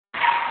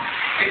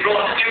He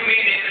brought the 2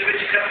 meanings of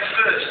which comes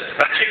first.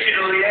 The chicken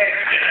or the egg.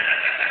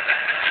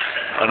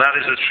 And that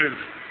is the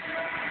truth.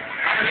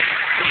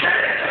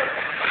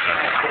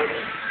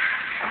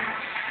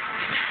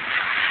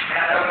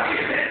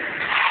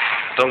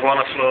 Don't go on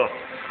the floor.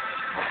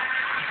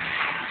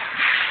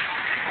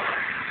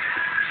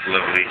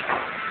 Lovely.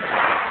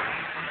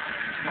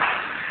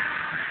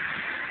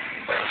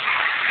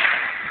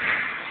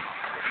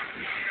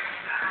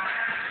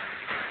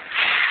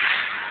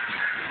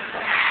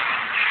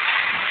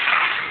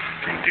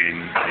 Ding ding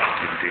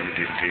ding ding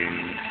ding ding.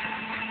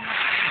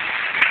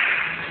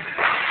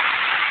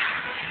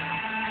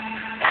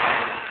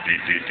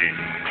 Ding ding ding.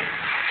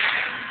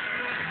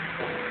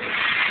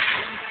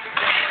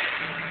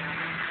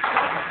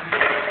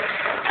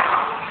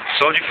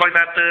 So did you find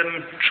that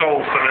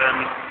troll for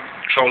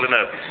trolling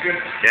up? It's good.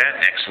 Yeah,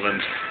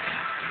 excellent.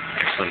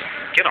 Excellent.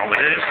 Get on with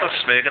it, it's not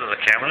smirking at the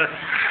camera.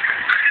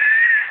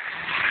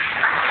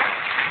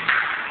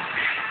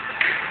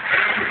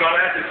 You got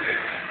edited.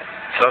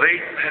 Sorry?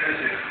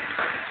 Edited.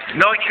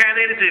 No, I can't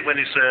edit it when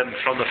it's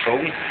from the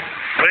phone.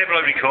 Whenever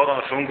I record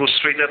on the phone, it goes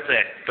straight up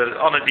there. But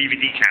on a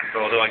DVD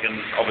camcorder, I can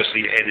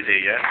obviously edit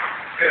it, yeah?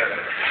 Yeah.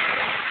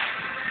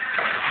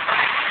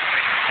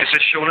 It's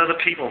just showing other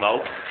people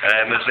now,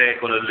 as they're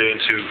going to learn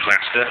to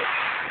plaster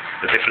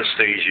the different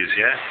stages,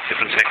 yeah?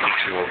 Different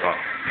techniques we all got.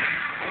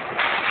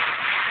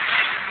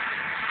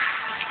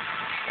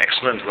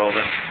 Excellent, well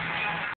done.